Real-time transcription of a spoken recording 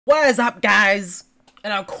What is up, guys?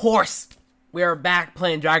 And of course, we are back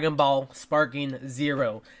playing Dragon Ball Sparking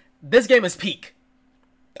Zero. This game is peak.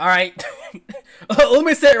 Alright? Let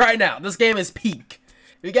me say it right now. This game is peak.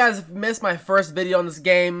 If you guys missed my first video on this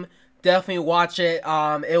game, definitely watch it.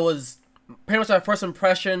 It was pretty much my first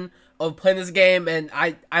impression of playing this game, and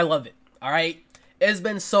I love it. Alright? It's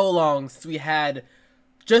been so long since we had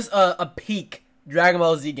just a peak Dragon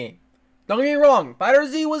Ball Z game. Don't get me wrong, Fighter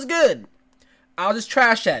Z was good. I was just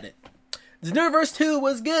trash at it. Xenoverse 2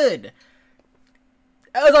 was good.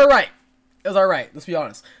 It was alright. It was alright, let's be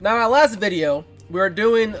honest. Now, in my last video, we were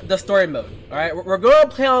doing the story mode. Alright, we're going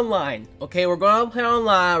to play online. Okay, we're going to play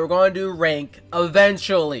online. We're going to do rank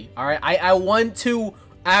eventually. Alright, I want to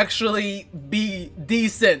actually be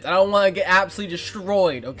decent. I don't want to get absolutely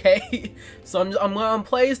destroyed, okay? So I'm going to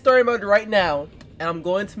play story mode right now, and I'm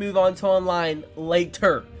going to move on to online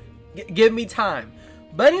later. Give me time.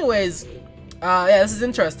 But anyways, yeah, this is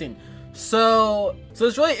interesting. So it's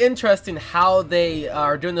really interesting how they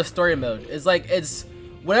are doing the story mode. It's like, it's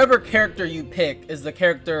whatever character you pick is the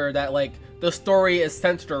character that, like, the story is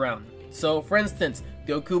centered around. So for instance,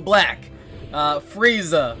 Goku Black,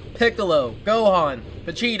 Frieza, Piccolo, Gohan,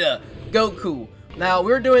 Vegeta, Goku. Now,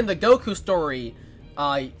 we were doing the Goku story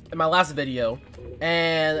in my last video,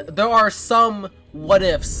 and there are some what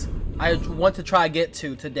ifs I want to try to get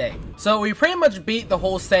to today. So we pretty much beat the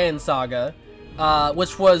whole Saiyan saga,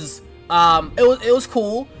 which was it was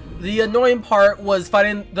cool. The annoying part was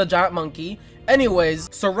fighting the giant monkey. Anyways,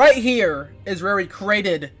 so right here is where we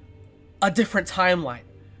created a different timeline.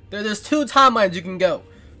 There's two timelines you can go.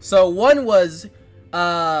 So one was you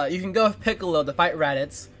can go with Piccolo to fight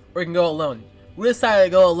Raditz, or you can go alone. We decided to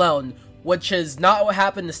go alone, which is not what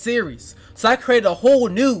happened in the series. So I created a whole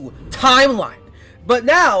new timeline. But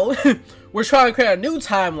now, we're trying to create a new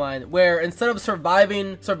timeline where instead of survive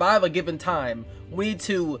a given time, we need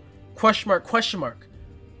to question mark.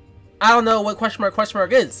 I don't know what question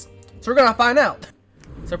mark is. So we're gonna find out.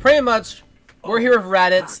 So pretty much, we're here with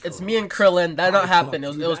Raditz. It's me and Krillin. That did not happen.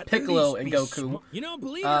 It was Piccolo and Goku.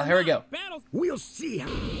 Here we go. We'll see how.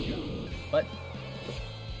 What?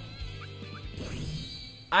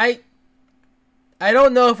 I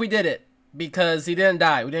don't know if we did it because he didn't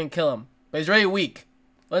die. We didn't kill him. But he's really weak.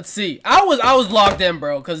 Let's see. I was logged in,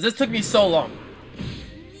 bro, because this took me so long.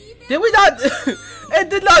 Did we not? It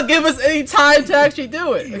did not give us any time to actually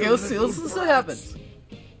do it. Okay, let's see. Let's see what happens.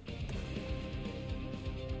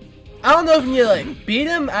 I don't know if you need to, like, beat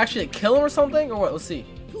him, actually kill him or something, or what. Let's see.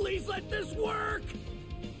 Please let this work.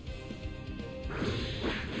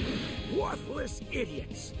 Worthless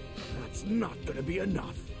idiots. That's not gonna be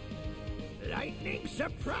enough. Lightning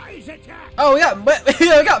surprise attack! Oh yeah, but we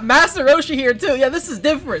got Master Roshi here too. Yeah, this is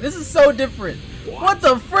different. This is so different. What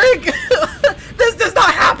the freak? This does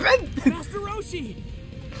not happen! Master Roshi!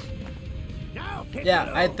 Now, Piccolo.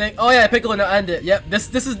 Yeah, I think. Oh yeah, Piccolo now end it. Yep,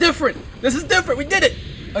 this is different. This is different. We did it.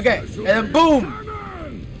 Okay, and then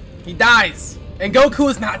boom, he dies, and Goku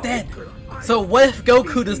is not dead. So what if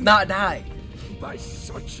Goku does not die? By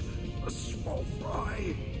such a small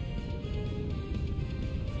fry.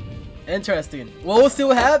 Interesting. Well, we'll see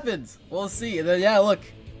what happens. We'll see. And then, yeah, look.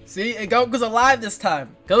 See? And Goku's alive this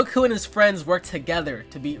time. Goku and his friends worked together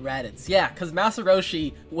to beat Raditz. Yeah, because Master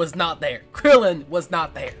Roshi was not there. Krillin was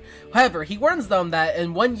not there. However, he warns them that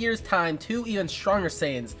in 1 year's time, 2 even stronger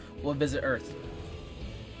Saiyans will visit Earth.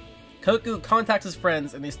 Goku contacts his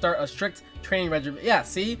friends and they start a strict training regimen. Yeah,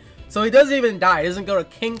 see? So he doesn't even die. He doesn't go to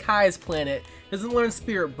King Kai's planet. He doesn't learn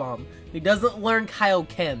Spirit Bomb. He doesn't learn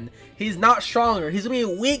Kaioken. He's not stronger. He's gonna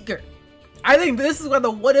be weaker. I think this is why the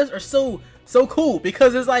what ifs are so cool,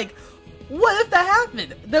 because it's like, what if that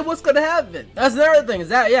happened? Then what's gonna happen? That's another thing, is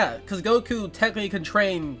that, yeah, because Goku technically can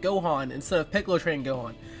train Gohan instead of Piccolo training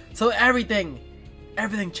Gohan. So everything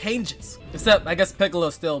changes. Except, I guess Piccolo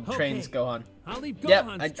still trains Gohan. I'll leave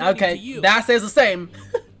Yep, okay, to you. that stays the same.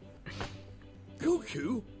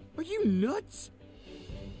 Goku, are you nuts?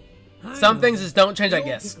 Some things just don't change, I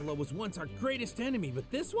guess. Piccolo was once our greatest enemy, but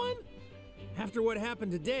this one? After what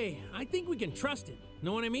happened today, I think we can trust him.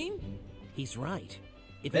 Know what I mean? He's right.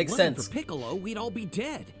 If Makes it wasn't sense. for Piccolo, we'd all be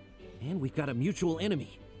dead. And we've got a mutual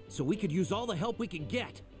enemy, so we could use all the help we can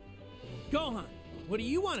get. Gohan, what do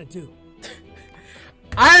you want to do?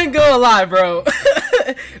 I ain't gonna lie, bro.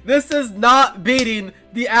 This is not beating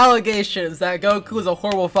the allegations that Goku is a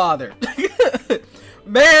horrible father.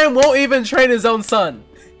 Man won't even train his own son.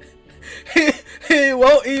 He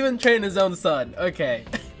won't even train his own son. Okay.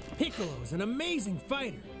 Piccolo is an amazing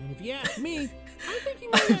fighter, and if you ask me, I think he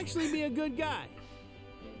might actually be a good guy.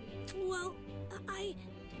 Well,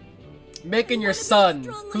 Making your son,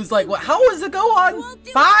 who's like, what? How old is it go on?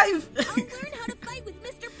 5? I'll learn how to fight with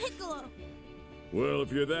Mr. Piccolo. Well,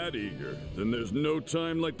 if you're that eager, then there's no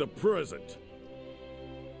time like the present.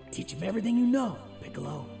 Teach him everything you know,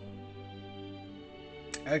 Piccolo.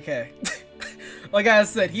 Okay. Like I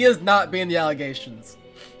said, he is not being the allegations.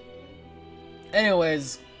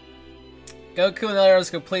 Anyways, Goku and the others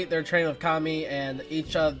complete their training with Kami, and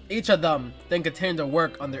each of them then continue to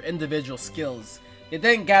work on their individual skills. They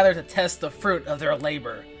then gather to test the fruit of their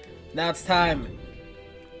labor. Now it's time.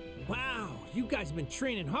 Wow, you guys have been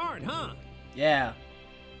training hard, huh? Yeah.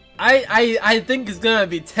 I think it's gonna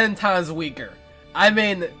be 10 times weaker. I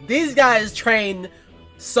mean, these guys trained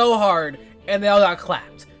so hard and they all got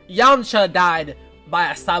clapped. Yamcha died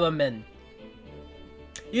by a Saiyan.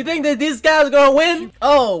 You think that these guys are gonna win?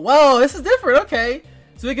 Oh, well, this is different, okay.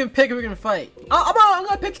 So we can pick who we can fight. I'm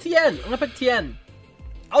gonna pick Tien. I'm gonna pick Tien.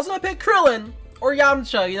 I was gonna pick Krillin or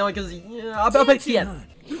Yamcha, you know, because I'll pick Tien.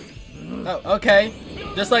 Oh, okay.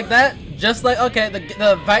 Just like that? Just like, okay,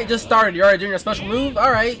 the fight just started. You're already doing your special move?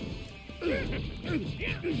 Alright.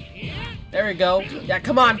 There we go. Yeah,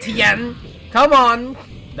 come on, Tien. Come on.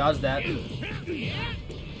 Dodge that.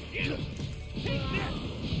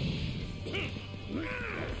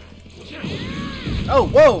 Oh,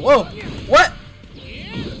 whoa, whoa. What?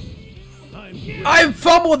 I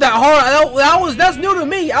fumbled that hard. That's new to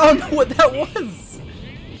me. I don't know what that was.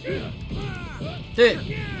 Dude,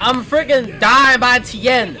 I'm freaking dying by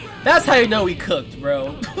Tien. That's how you know we cooked,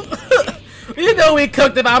 bro. You know we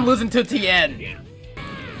cooked if I'm losing to Tien.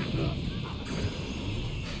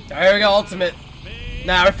 Alright, here we go, ultimate.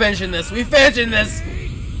 Nah, we're finishing this. We finishing this.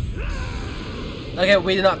 Okay,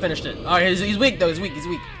 we did not finish it. Alright, he's weak though. He's weak. He's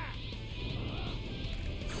weak.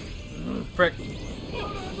 Frick.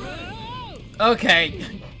 Okay.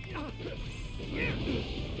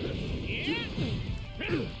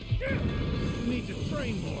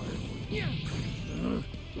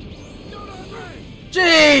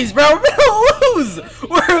 Jeez, bro, we're gonna lose!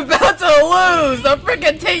 We're about to lose! The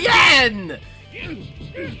freaking Tien!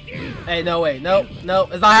 Hey, no way. No, it's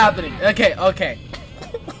not happening. Okay, okay.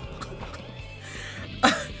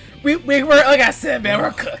 we were, like I said, man,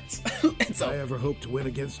 we're cooked. If I ever hope to win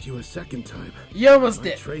against you a second time, you almost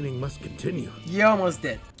did. Training must continue. You almost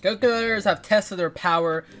did. Goku and others have tested their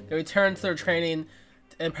power. They return to their training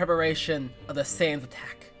in preparation of the Saiyan's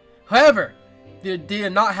attack. However, they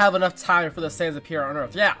did not have enough time for the Saiyans to appear on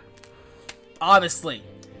Earth. Yeah, obviously.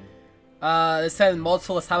 They sent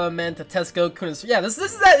multiple Saiyan to test Goku. And yeah, this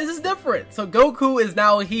is different. So Goku is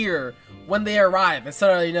now here when they arrive, instead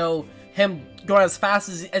of, you know, him going as fast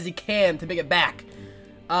as he can to make it back.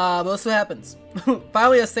 But let's see what happens.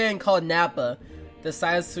 Finally, a Saiyan called Nappa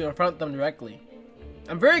decides to confront them directly.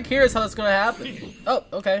 I'm very curious how that's gonna happen. Oh,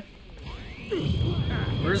 okay.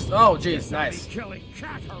 Oh, jeez, nice.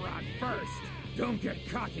 Don't get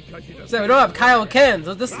cocky because you So we don't have Kaioken,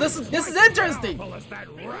 so this is interesting.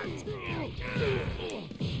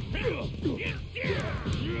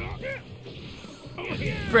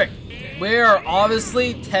 Frick, we are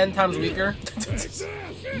obviously 10 times weaker.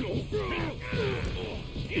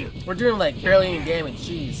 We're doing like barely any damage,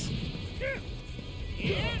 jeez.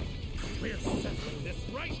 We're settling this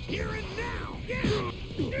right here and now.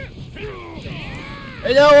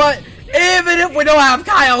 You know what? Even if we don't have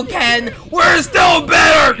Kaioken, we're still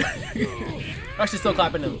better! Actually, still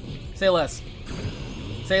clapping him. Say less.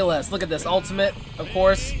 Say less. Look at this. Ultimate, of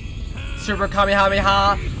course. Super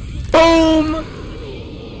Kamehameha. Boom!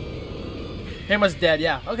 Pretty much dead,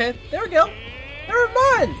 yeah. Okay, there we go. Never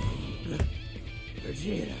mind.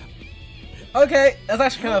 Okay, that's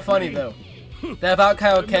actually kind of funny, though. That without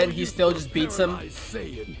Kaioken, he still just beats him.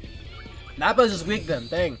 Nappa's just weak then.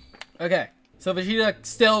 Dang. Okay. So Vegeta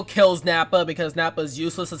still kills Nappa because Nappa's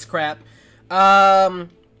useless as crap.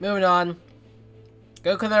 Moving on.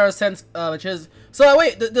 Goku never sends, which is... So,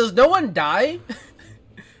 wait, does no one die?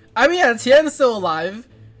 I mean, yeah, Tien's still alive.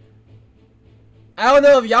 I don't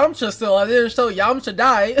know if Yamcha's still alive. They didn't show Yamcha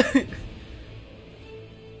die.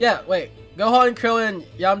 Yeah, wait. Gohan, Krillin,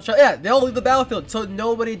 Yamcha... Yeah, they all leave the battlefield, so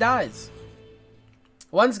nobody dies.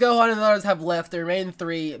 Once Gohan and the others have left, the remaining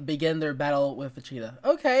 3 begin their battle with Vegeta.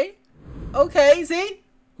 Okay. Okay, see?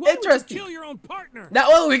 Why Interesting. Kill your own partner. Now,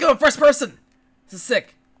 oh, we go first person. This is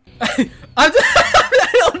sick. I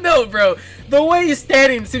don't know, bro. The way he's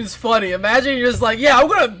standing seems funny. Imagine you're just like, yeah, I'm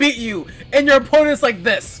gonna beat you, and your opponent's like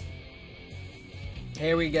this.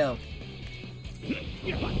 Here we go.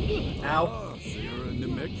 Ow. Oh, so you're a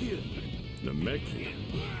Namekian. Namekian.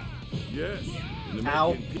 Yes.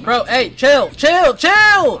 Ow. Bro, hey, chill. Chill.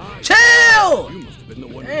 Chill. Chill. You must have been the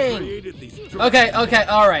one who Dang. created these drugs. Okay, okay,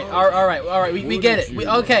 alright, we get it.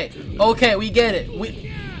 Okay, we get it.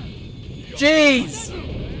 Jeez!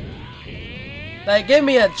 Like, give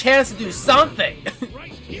me a chance to do something.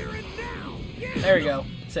 Right here and now. There we go.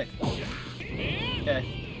 Sick. Okay.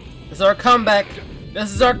 This is our comeback.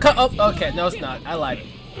 This is our oh, okay. No, it's not. I lied.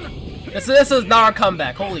 This is not our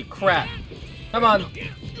comeback. Holy crap. Come on.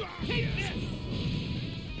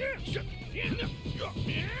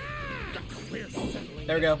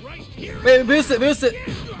 There we go. Wait, boost it, boost it.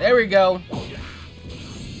 There we go.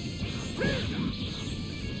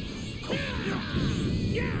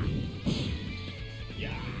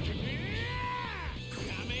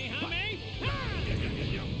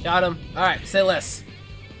 Got him. Alright, say less.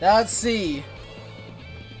 Now let's see.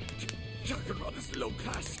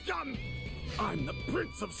 I'm the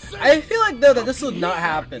Prince of Saiyan. I feel like though that this would not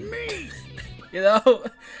happen. You know?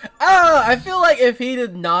 I feel like if he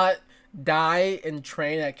did not die and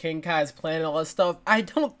train at King Kai's plan and all that stuff, I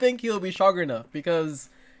don't think he'll be strong enough because,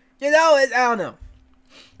 you know, I don't know.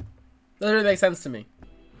 Doesn't really make sense to me.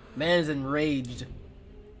 Man is enraged.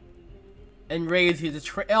 Enraged, he's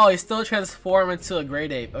still transformed into a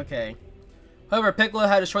great ape. Okay. However, Piccolo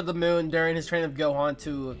had destroyed the moon during his training of Gohan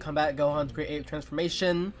to combat Gohan's great ape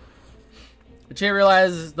transformation. Vegeta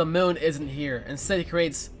realizes the moon isn't here. Instead, he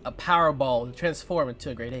creates a power ball to transform into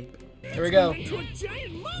a great ape. Here we go. Into a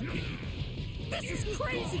giant monkey. This is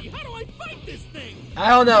crazy. How do I fight this thing? I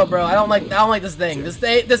don't know, bro. I don't like this thing. This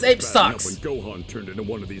ape sucks. When Gohan turned into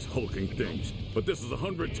one of these hulking things, but this is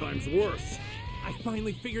 100 times worse. I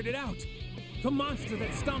finally figured it out. The monster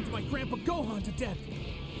that stomped my grandpa Gohan to death.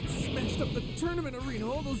 Smashed up the tournament arena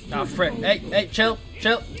all those years Oh, frick. ago. Hey, chill.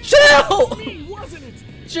 Mean, wasn't it?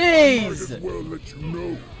 Jeez. Well, let you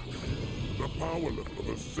know the power level of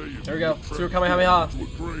a Saiyan. There we go. Super Kamehameha. To a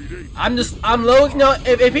grade 8. I'm low. No,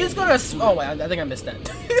 if he's gonna. Oh wait, I think I missed that.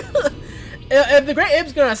 If the Great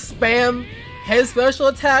Ape's gonna spam his special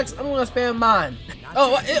attacks, I'm gonna spam mine.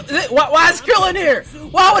 Oh, why is Krillin here?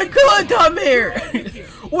 Why would Krillin come here?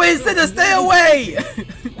 Wait, said to stay away.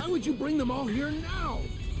 Why would you bring them all here now?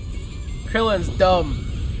 Krillin's dumb.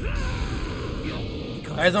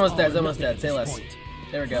 Alright, he's almost dead. He's almost dead. Say less.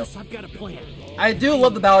 There we go. I've got a plan. I do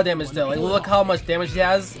love the battle damage though. Like, look how much damage he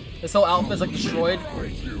has. This whole outfit's like destroyed.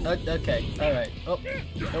 Okay, alright. Oh,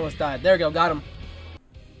 he almost died. There we go, got him.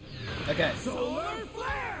 Okay. Solar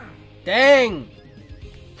flare. Dang!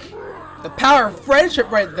 The power of friendship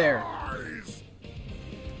right there.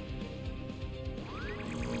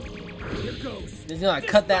 Here goes. He's gonna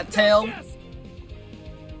cut that tail.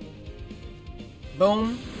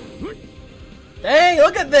 Boom. Dang,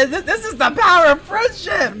 look at this. This is the power of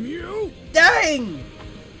friendship. Dang!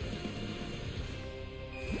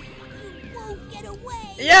 Won't get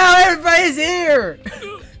away. Yo, everybody's here!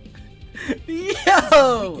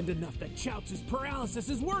 Yo! Weakened enough that Chaozu's paralysis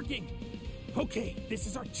is working. Okay, this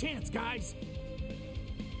is our chance, guys.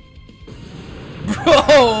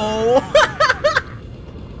 Bro!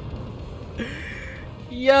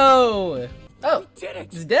 Yo! Oh, We did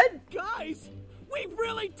it! he's dead? Guys, we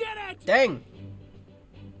really did it! Dang.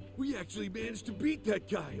 We actually managed to beat that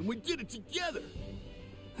guy, and we did it together.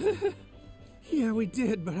 Yeah, we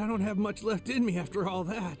did, but I don't have much left in me after all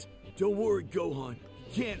that. Don't worry, Gohan.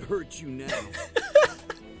 He can't hurt you now.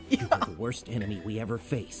 You are the worst enemy we ever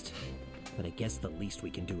faced. But I guess the least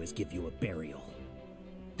we can do is give you a burial.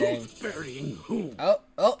 Who's burying whom?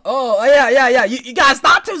 Oh, yeah. You gotta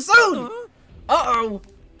stop too soon! Uh-oh.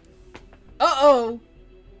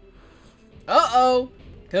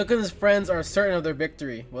 Goku and his friends are certain of their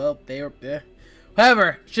victory. Well, they were.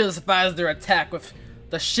 However, she survives their attack with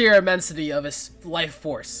the sheer immensity of his life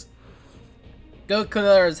force. Goku and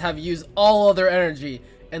others have used all of their energy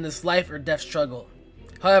in this life or death struggle.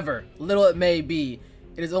 However, little it may be,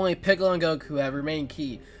 it is only Piccolo and Goku who have remained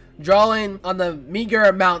key. Drawing on the meager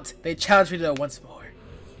amount, they challenge Vegeta once more.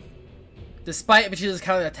 Despite Vegeta's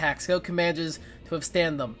counterattacks, Goku manages to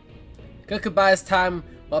withstand them. Goku buys time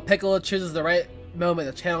while Piccolo chooses the right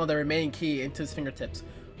moment to channel the remaining key into his fingertips.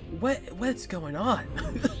 What's going on?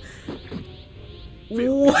 Wait,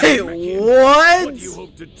 what? What do you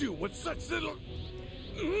hope to do with such little...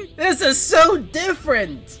 This is so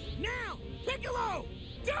different! Now, Piccolo,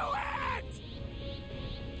 do it!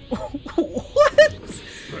 What?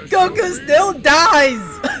 Goku still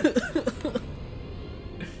dies!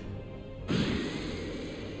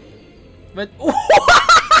 But what?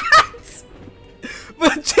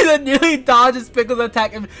 Vegeta nearly dodges Piccolo's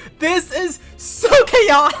attack. This is so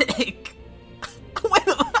chaotic. Wait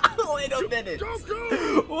a minute.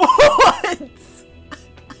 Goku! What?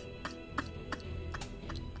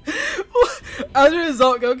 As a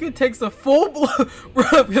result, Goku takes a full blow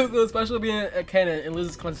of Piccolo's special being a cannon and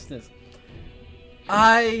loses consciousness.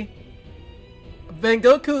 When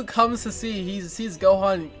Goku comes to see, he sees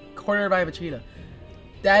Gohan cornered by Vegeta.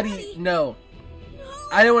 Daddy, no.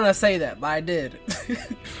 I didn't want to say that, but I did.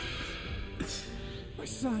 My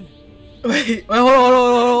son. Wait,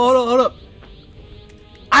 hold up.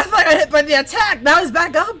 I thought I got hit by the attack. Now he's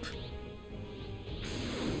back up.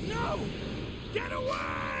 No! Get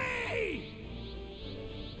away!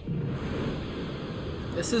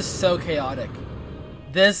 This is so chaotic.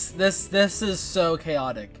 This is so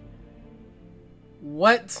chaotic.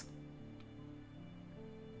 What?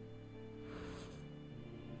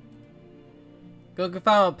 Goku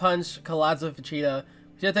final punch collides with Vegeta.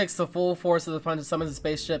 Vegeta takes the full force of the punch and summons a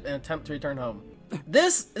spaceship and attempt to return home.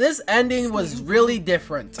 This ending was really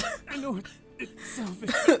different. I know it's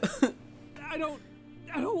selfish. I don't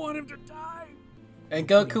want him to die. And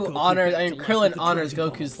Goku honors, I mean Krillin honors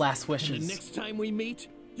Goku's last wishes. And the next time we meet,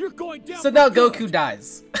 you're going down. So now Goku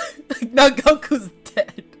dies. Now Goku's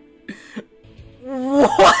dead.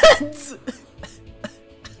 What?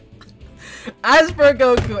 As for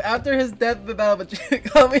Goku, after his death in the battle, Vegeta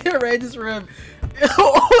calmly arranges for him.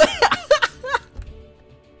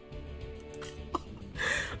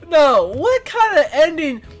 No, what kind of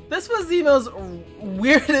ending? This was the most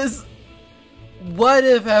weirdest what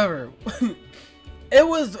if ever. It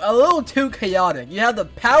was a little too chaotic. You have the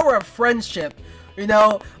power of friendship, you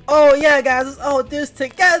know. Oh yeah, guys, let's all do this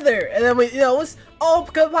together, and then let's all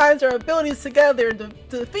combine our abilities together to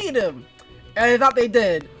defeat him. And I thought they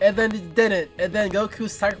did, and then it didn't, and then Goku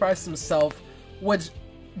sacrificed himself, which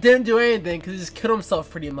didn't do anything because he just killed himself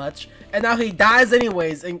pretty much, and now he dies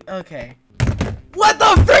anyways. And okay, what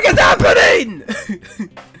the frick is happening?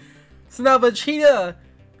 So now Vegeta,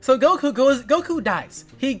 so Goku dies.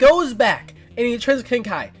 He goes back and he trains King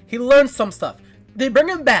Kai. He learns some stuff. They bring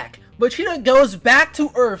him back. Vegeta goes back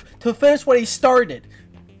to Earth to finish what he started.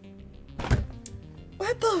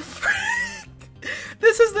 What the frick?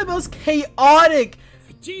 This is the most chaotic.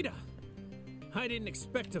 Vegeta, I didn't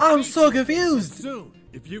expect to. I'm so confused. Soon.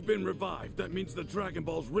 If you've been revived, that means the Dragon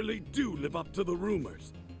Balls really do live up to the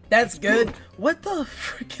rumors. That's good. What the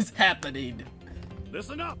frick is happening?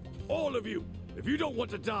 Listen up, all of you. If you don't want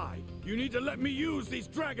to die, you need to let me use these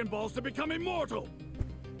Dragon Balls to become immortal.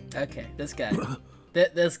 Okay, this guy.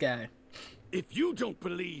 This guy. If you don't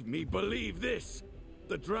believe me, believe this.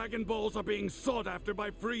 The Dragon Balls are being sought after by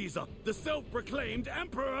Frieza, the self-proclaimed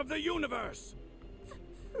Emperor of the Universe.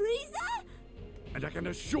 Frieza? And I can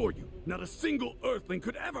assure you, not a single Earthling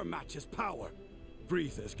could ever match his power.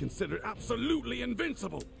 Frieza is considered absolutely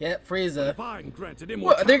invincible. Yep, Frieza. If I'm granted What,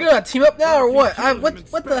 immortality, they're gonna team up now or what? kill him and What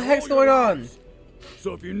the spare heck's all your going on? lives.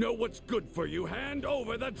 So if you know what's good for you, hand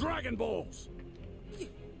over the Dragon Balls.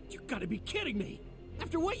 You gotta be kidding me!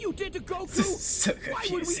 After what you did to Goku, This is so why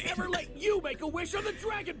would we confusing. ever let you make a wish on the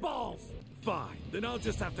Dragon Balls? Fine, then I'll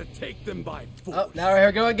just have to take them by force. Oh, now here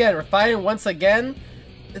we go again. We're fighting once again.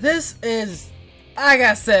 This is, like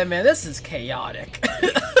I said, man, this is chaotic.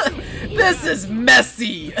 This is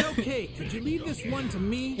messy. Okay, could you leave this one to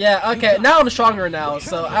me? Yeah, okay, now I'm stronger now,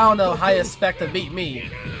 so I don't know how you expect to beat me.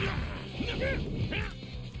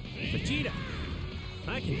 Vegeta,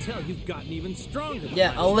 I can tell you've gotten even stronger.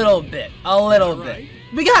 Yeah, a little bit. A little bit.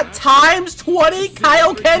 We got times 20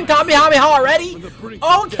 Kaioken Kamehameha already?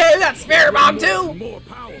 Okay, we got Spirit Bomb too! More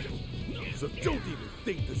powerful. So don't even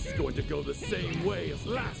think this is going to go the same way as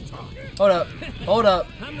last time. Hold up. Hold up.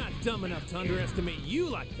 I'm not dumb enough to underestimate you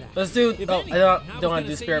like that. Let's do, If oh, anything, I don't was want to gonna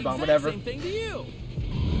do say Spirit the Bomb, exact whatever. Same thing to you.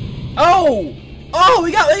 Oh! Oh,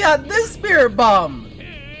 we got this Spirit Bomb!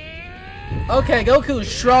 Okay, Goku's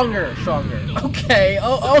stronger. Okay,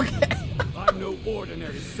 oh, okay. I'm no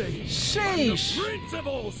ordinary Saiyan. Sheesh. I'm the Prince of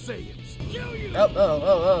all Saiyans.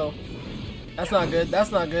 Oh. That's not good.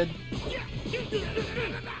 That's not good.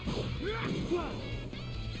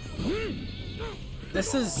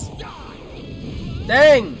 This is...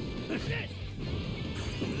 Dang!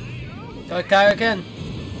 Okay, again.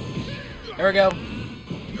 There we go.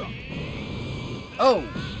 Oh!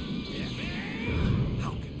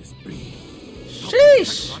 How can this be?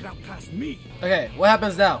 Sheesh! Got out past me. Okay, what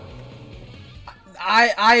happens now?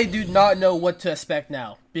 I do not know what to expect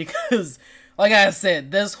now, because, like I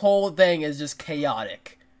said, this whole thing is just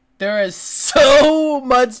chaotic. There is so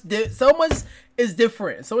much is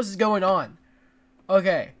different. So much is going on.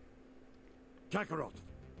 Okay. Kakarot,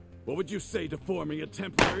 what would you say to forming a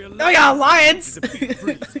temporary alliance? Oh yeah, alliance! to defeat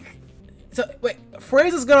Frieza? So wait,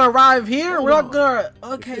 Frieza's gonna arrive here? We're not gonna.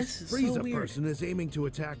 Okay, If this this is so Frieza weird. person is aiming to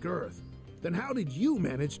attack Earth, then how did you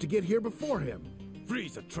manage to get here before him?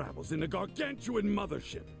 Frieza travels in a gargantuan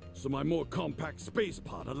mothership, so my more compact space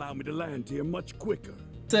pod allow me to land here much quicker.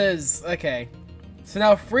 Says okay. So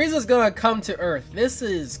now Frieza's gonna come to Earth. This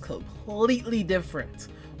is completely different.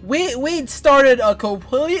 We started a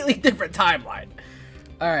completely different timeline.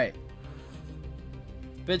 Alright.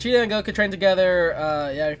 Vegeta and Goku train together.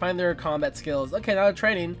 Yeah, refine their combat skills. Okay, now they're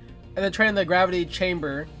training. And then train the gravity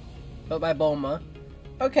chamber. Built by Bulma.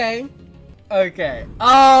 Okay. Okay.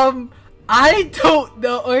 I don't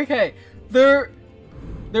know. Okay.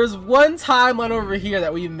 There's one timeline over here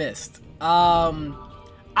that we missed.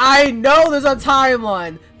 I know there's a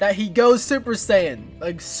timeline that he goes Super Saiyan.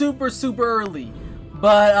 Like, super early.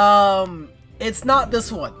 But, it's not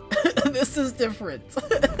this one. This is different.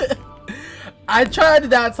 I tried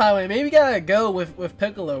that timeline. Maybe we gotta go with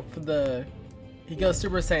Piccolo for the he goes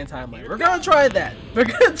Super Saiyan timeline. We're gonna try that. We're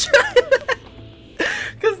gonna try that.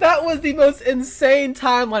 Because that was the most insane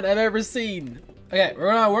timeline I've ever seen. Okay,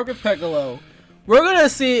 we're gonna work with Piccolo. We're gonna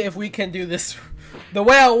see if we can do this the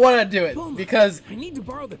way I want to do it. Because I need to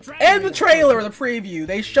borrow the dragon in the trailer, the preview,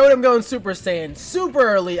 they showed him going Super Saiyan super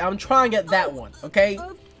early. I'm trying to get that one, okay?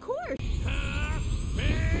 Of course.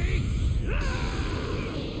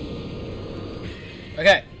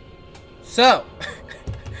 Okay, so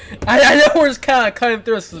I know we're just kind of cutting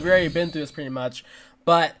through this because we've already been through this pretty much,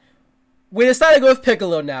 but we decided to go with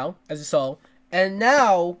Piccolo now, as you saw, and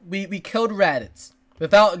now we killed Raditz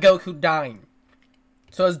without Goku dying.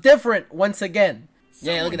 So it's different once again.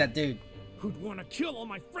 Yeah, look at that dude. Who'd want to kill all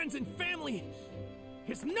my friends and family?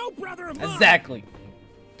 It's no brother of mine. Exactly.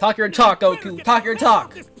 Talk your talk, Goku. Talk your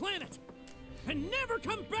talk. This planet and never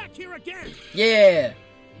come back here again. Yeah.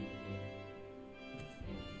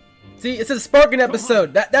 See, it's a sparking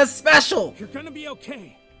episode. That's special. You're gonna be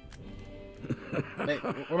okay. Wait,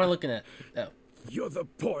 what am I looking at? Oh. You're the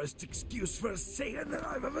poorest excuse for a Saiyan that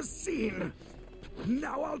I've ever seen.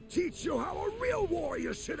 Now I'll teach you how a real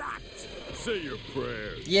warrior should act. Say your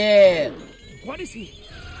prayers. Yeah. What is he?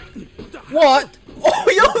 What? Oh,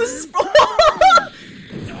 yo, this is.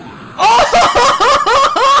 Oh!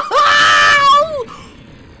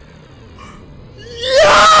 Yo!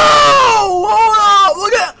 Hold up!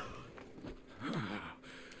 Look at.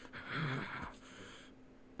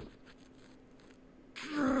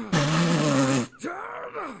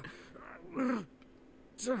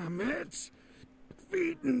 Damn it!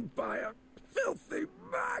 Beaten by a filthy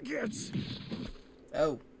maggot!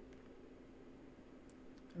 Oh.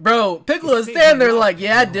 Bro, Piccolo's standing there like,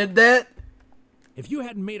 yeah, I did that. If you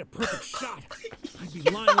hadn't made a perfect shot, I'd be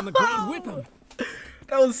lying on the ground with him.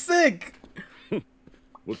 That was sick.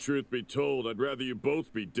 Well, truth be told, I'd rather you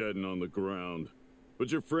both be dead and on the ground.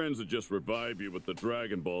 But your friends would just revive you with the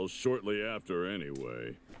Dragon Balls shortly after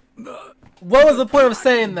anyway. What was the point of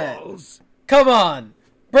saying that? Come on.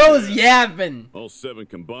 Bro's yapping. All 7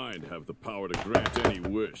 combined have the power to grant any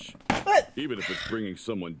wish. What? Even if it's bringing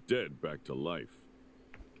someone dead back to life.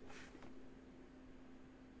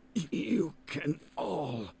 You can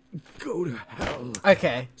all go to hell.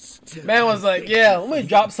 Okay. Man was like, yeah, let me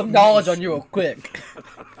drop some knowledge on you real quick.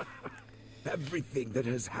 Everything that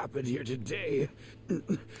has happened here today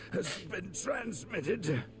has been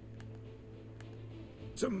transmitted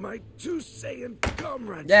to my 2 Saiyan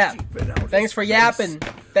comrades. Yeah. Deep in outer Thanks for space. yapping.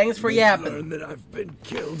 Thanks for When they yapping. learn that I've been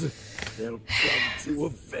killed, they'll come to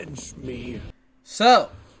avenge me. So,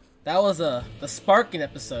 that was the sparking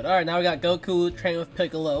episode. Alright, now we got Goku training with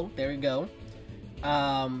Piccolo. There we go.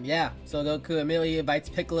 Yeah. So Goku immediately invites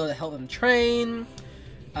Piccolo to help him train.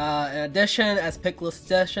 In addition, as Piccolo's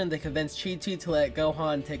suggestion, they convince Chi-Chi to let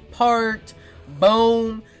Gohan take part.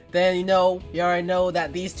 Boom. Then, you already know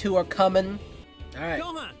that these two are coming. Alright.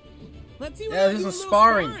 Gohan, let's see what Yeah, I this do is a little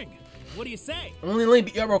sparring. What do you say? Let me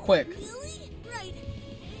beat you up real quick. Really? Right.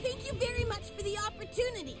 Thank you very much for the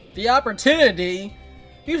opportunity. The opportunity?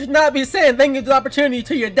 You should not be saying thank you for the opportunity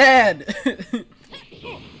to your dad.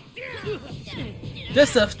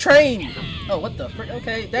 Just a train. Oh, what the frick?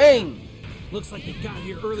 Okay, dang. Looks like they got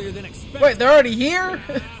here earlier than expected. Wait, they're already here?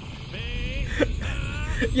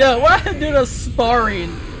 Yo, what happened to the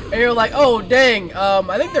sparring? And you're like, oh, dang,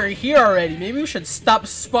 I think they're here already. Maybe we should stop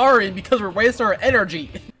sparring because we're wasting our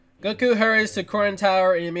energy. Goku hurries to Corin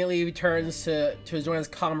Tower and immediately returns to join his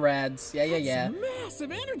comrades. Yeah. That's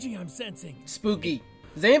massive energy I'm sensing. Spooky.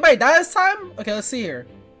 Does anybody die this time? Okay, let's see here.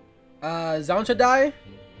 Zancha die?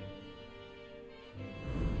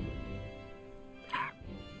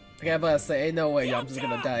 Okay, I'm about to say, ain't no way, yo, I'm just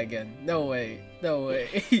gonna die again. No way. No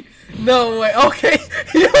way. No way. Okay,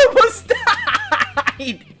 he almost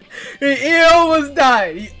died. He almost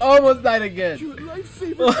died. He almost died again. Your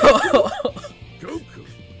lifesaver. Goku.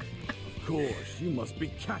 Of course, you must be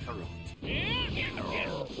Kakarot.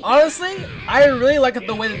 Honestly, I really like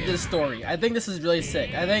the way they did this story. I think this is really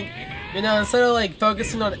sick. I think, instead of like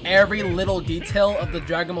focusing on every little detail of the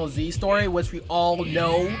Dragon Ball Z story, which we all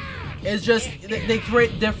know, it's just they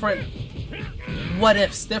create different what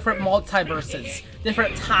ifs, different multiverses,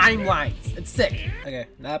 different timelines. It's sick. Okay,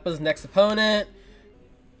 Nappa's next opponent.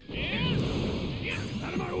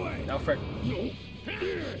 Out of my way! No, frick.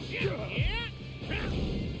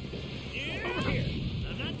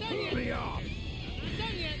 Pull me off!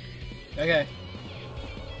 Okay.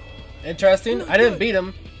 Interesting. I didn't beat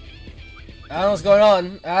him. I don't know what's going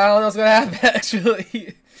on. I don't know what's gonna happen,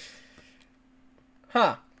 actually.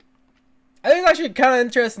 Huh. I think it's actually kind of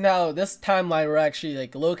interesting how this timeline we're actually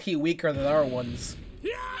like low-key weaker than our ones.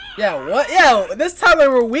 Yeah, what? Yeah, this timeline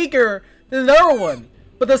we're weaker than the other one.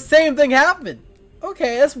 But the same thing happened.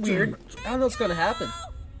 Okay, that's weird. I don't know what's gonna happen.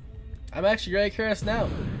 I'm actually really curious now.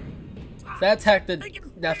 That attack did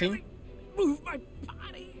nothing. Move my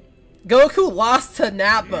body! Goku lost to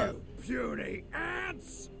Nappa. You puny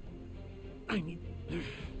ants! I need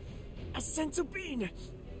a sensu bean!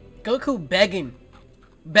 Goku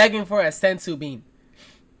begging for a sensu bean.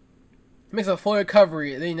 He makes a full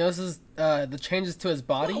recovery, and then he notices the changes to his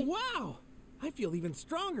body. Oh, wow! I feel even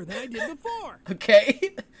stronger than I did before.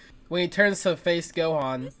 Okay. When he turns to face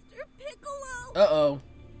Gohan. Mr. Piccolo! Uh-oh.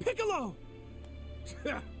 Piccolo!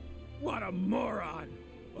 What a moron!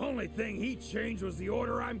 Only thing he changed was the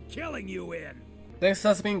order I'm killing you in! Thanks to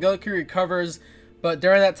sensu bean, Goku recovers, but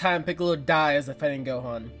during that time, Piccolo dies defending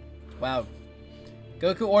Gohan. Wow.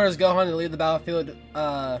 Goku orders Gohan to leave the battlefield.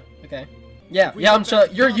 Okay. Yeah,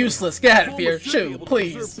 Yamcha, you're useless. Get out of here. Shoot,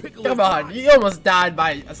 please. Come on, you almost died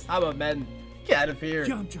by a Sama men. Get out of here.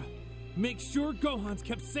 Yamcha, make sure Gohan's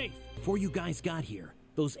kept safe. Before you guys got here,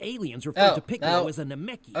 those aliens referred to Piccolo as a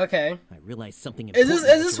Namekian. Okay. I realized something Is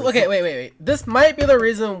important. this okay, wait. This might be the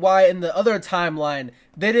reason why in the other timeline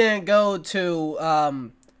they didn't go to I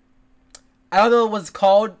don't know what it's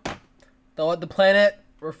called. The planet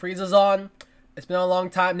where Frieza's on. It's been a long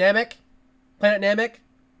time. Namek? Planet Namek?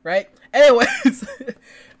 Right? Anyways,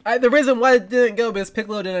 the reason why it didn't go because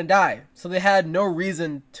Piccolo didn't die. So they had no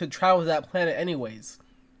reason to travel to that planet anyways.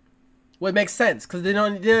 Would make sense, because they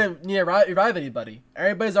didn't need to revive anybody.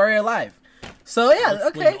 Everybody's already alive. So yeah, I'll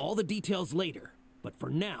explain okay. all the details later, but for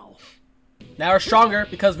now... Now we're stronger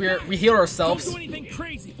because we healed ourselves. Don't do anything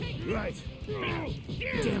crazy. Right.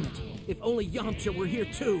 Damn it! If only Yamcha were here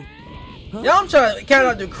too. Yamcha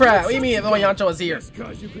cannot do crap. What do you mean if only Yamcha was here? Just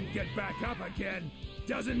cause you can get back up again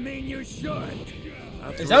doesn't mean you should.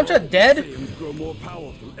 Is Yamcha dead? Saiyans grow more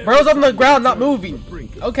powerful every Bro's on the time ground, you not get to moving. the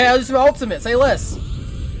brink of Okay, I'll just do my ultimate. Say less.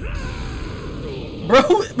 Bro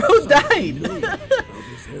died.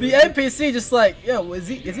 The NPC just like, yo, is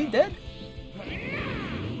he dead?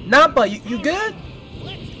 Nappa, you good?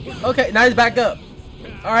 Okay, now he's back up.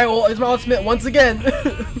 All right, well, it's my ultimate once again.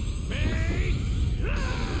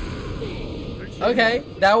 Okay,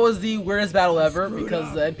 that was the weirdest battle ever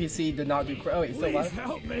because the NPC did not do. Oh wait, he's still Please alive.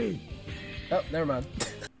 help me. Oh, never mind.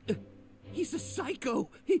 He's a psycho.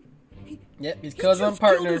 Yep, he's killed his own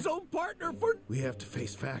partner. His own partner for... We have to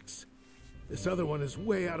face facts. This other one is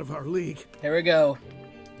way out of our league. Here we go.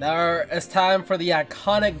 Now it's time for the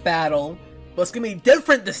iconic battle, but it's gonna be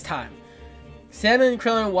different this time. Saiyan and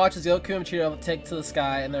Krillin watches Goku and Vegeta take to the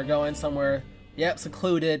sky, and they're going somewhere, yep,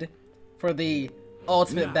 secluded, for the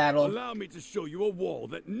ultimate battle. Allow me to show you a wall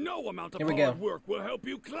that no amount of Here we go. hard work will help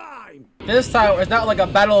you climb. This time, it's not like a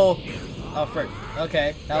battle. Oh, frick.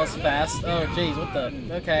 Okay, that was fast. Oh, jeez, what the?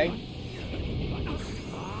 Okay.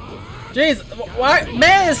 Jeez, why?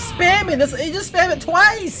 Man is spamming this. He just spammed it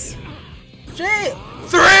twice. Jeez,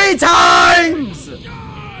 3 times.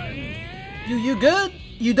 You good?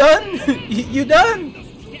 You done? you done?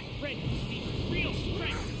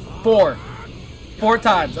 4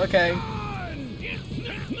 times. Okay.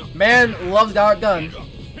 Man loves got it done.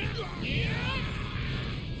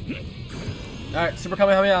 Alright, Super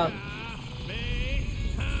Kamehameha.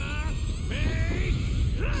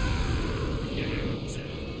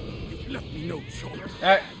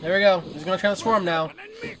 Alright, there we go. He's gonna transform now.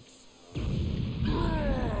 He's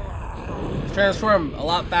transform a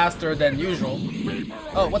lot faster than usual.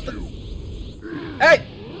 Oh, what the? Hey!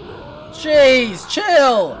 Jeez,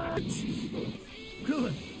 chill!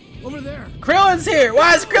 Krillin, over there. Krillin's here!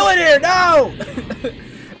 Why is Krillin here? No!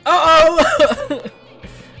 Uh-oh!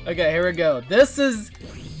 Okay, here we go. This is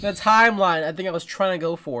the timeline I think I was trying to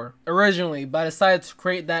go for originally, but I decided to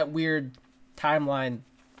create that weird timeline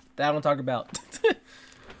that I don't talk about.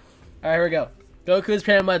 Alright, here we go. Goku's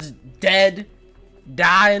pretty much dead,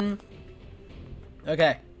 dying.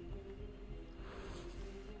 Okay.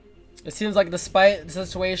 It seems like despite the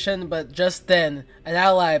situation, but just then, an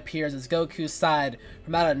ally appears as Goku's side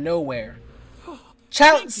from out of nowhere.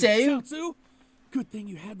 Chaozu! Chaozu! Good thing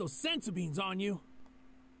you had those sensu beans on you.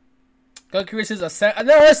 Goku receives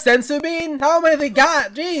another sensu bean? How many they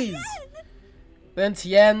got? Jeez! Then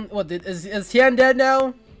Tien, what, is Tien dead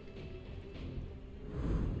now?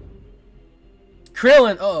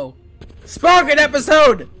 Krillin, uh-oh. Sparking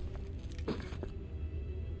episode!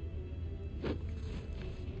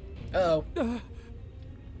 Uh-oh.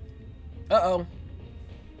 Uh-oh.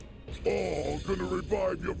 Oh, gonna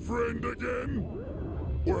revive your friend again?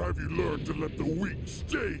 Or have you learned to let the weak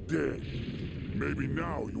stay dead? Maybe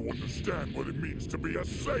now you understand what it means to be a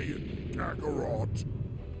Saiyan, Kakarot.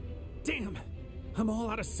 Damn! I'm all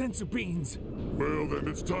out of sensu beans. Well, then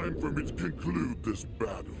it's time for me to conclude this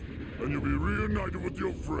battle. And you'll be reunited with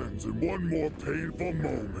your friends in one more painful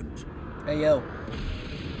moment. Hey, yo.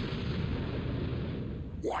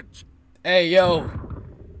 What? Hey, yo.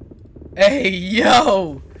 Hey,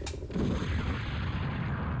 yo!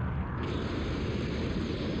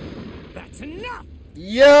 That's enough!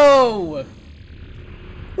 Yo!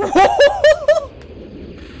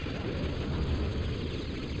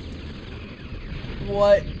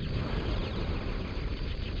 What?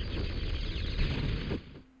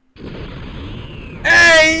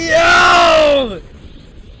 Hey, yo!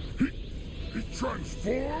 He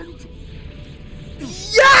transformed?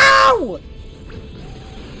 Yo!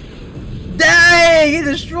 Dang, he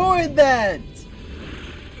destroyed that!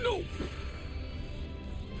 No!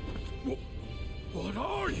 What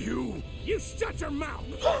are you? You shut your mouth!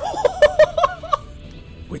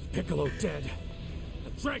 With Piccolo dead,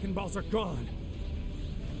 the Dragon Balls are gone.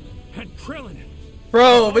 And Krillin.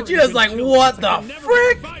 Bro, but you just like, what the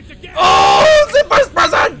frick? Oh, it's the first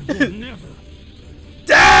person! Never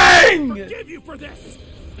Dang! forgive you for this!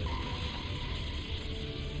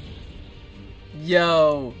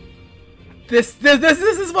 Yo. This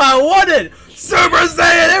is what I wanted! Super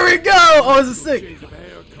Saiyan, here we go! Oh, this is sick. Shade of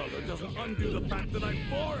hair color doesn't undo the fact that I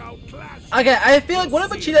far outclassed. Okay, I feel like, what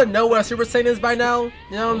if Vegeta know what a Super Saiyan is by now? You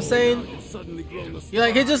know what I'm saying? You've suddenly grown a You're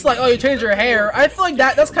like, he's just like, oh, you changed your hair. I feel like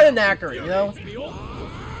that's kind of accurate, you know?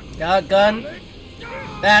 Got a gun.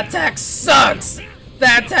 That attack sucks!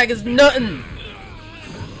 That attack is nothing!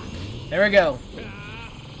 There we go.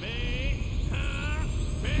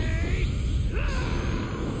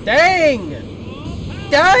 Dang!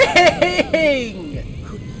 Dang!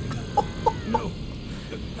 No,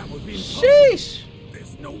 that would be impossible. Sheesh!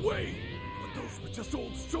 There's no way. But those were just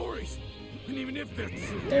old stories. And even if they're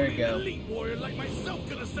true, There we only go. an elite warrior like myself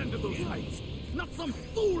can ascend to those heights. Not some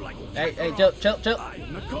fool like Hey, Kakarot. chill. I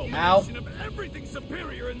am the Ow. culmination of everything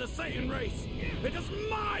superior in the Saiyan race. It is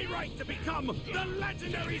my right to become the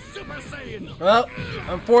legendary Super Saiyan. Well,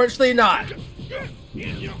 unfortunately not.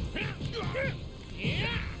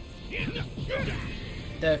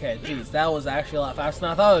 Okay, jeez, that was actually a lot faster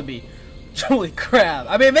than I thought it would be. Holy crap.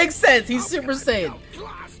 I mean, it makes sense. He's Super Saiyan.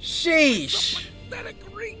 Sheesh.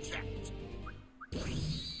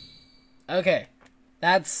 Okay.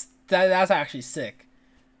 That's actually sick.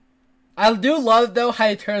 I do love, though, how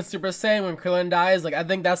he turns Super Saiyan when Krillin dies. Like, I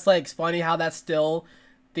think that's, like, funny how that's still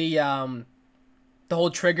the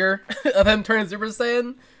whole trigger of him turning Super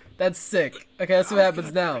Saiyan. That's sick. Okay, let's see what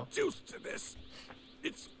happens now. Reduced to this.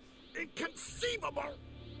 It's inconceivable.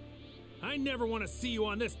 I never want to see you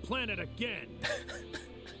on this planet again.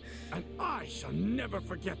 And I shall never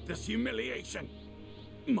forget this humiliation.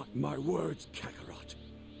 My words, Kakarot.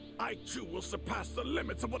 I too will surpass the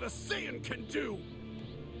limits of what a Saiyan can do.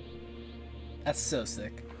 That's so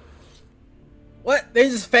sick. What? They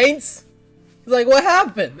just faints? Like, what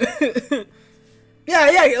happened?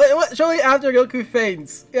 yeah. What? Show me after Goku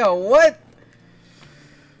faints. Yeah, what?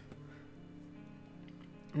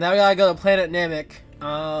 Now we gotta go to Planet Namek.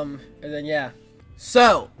 And then yeah.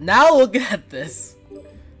 So now look at this.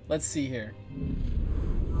 Let's see here.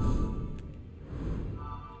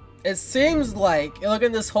 It seems like, look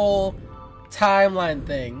at this whole timeline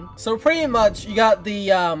thing. So pretty much you got the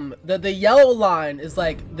yellow line is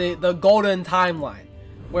like the golden timeline,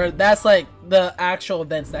 where that's like the actual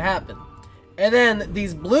events that happen. And then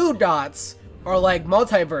these blue dots are like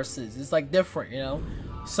multiverses. It's like different, you know?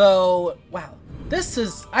 So wow. This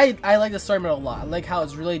is, I like the story mode a lot. I like how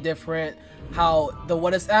it's really different, how the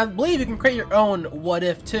what if, I believe you can create your own what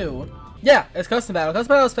if too. Yeah, it's custom battle. Custom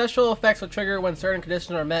battle special effects will trigger when certain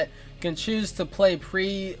conditions are met. You can choose to play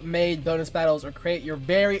pre-made bonus battles or create your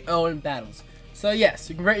very own battles. So yes,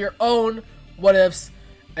 you can create your own what ifs,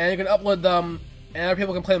 and you can upload them, and other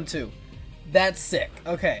people can play them too. That's sick.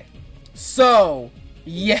 Okay, so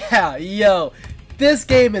yeah, yo, this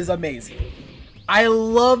game is amazing. I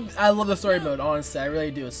love the story mode, honestly, I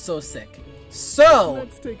really do. It's so sick. So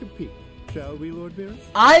Let's take a peek, shall we, Lord Beerus?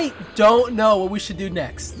 I don't know what we should do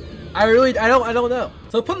next. I don't know.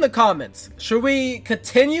 So put in the comments, should we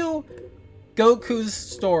continue Goku's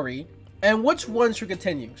story, And which one should we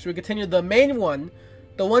continue? Should we continue the main one,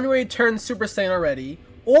 the one where he turned Super Saiyan already,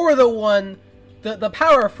 or the one, the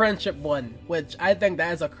Power of Friendship one, which I think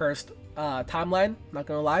that is a cursed timeline, not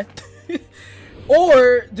gonna lie.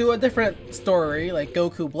 Or do a different story, like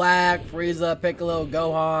Goku Black, Frieza, Piccolo,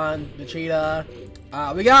 Gohan, Vegeta.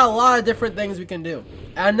 We got a lot of different things we can do.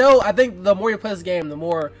 And I think the more you play this game, the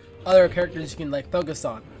more other characters you can like focus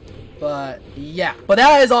on. But yeah, but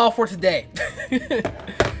that is all for today.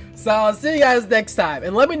 So I'll see you guys next time,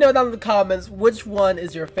 and let me know down in the comments which one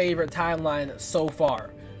is your favorite timeline so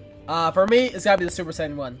far. For me, it's gotta be the Super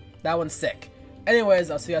Saiyan one. That one's sick.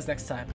 Anyways, I'll see you guys next time.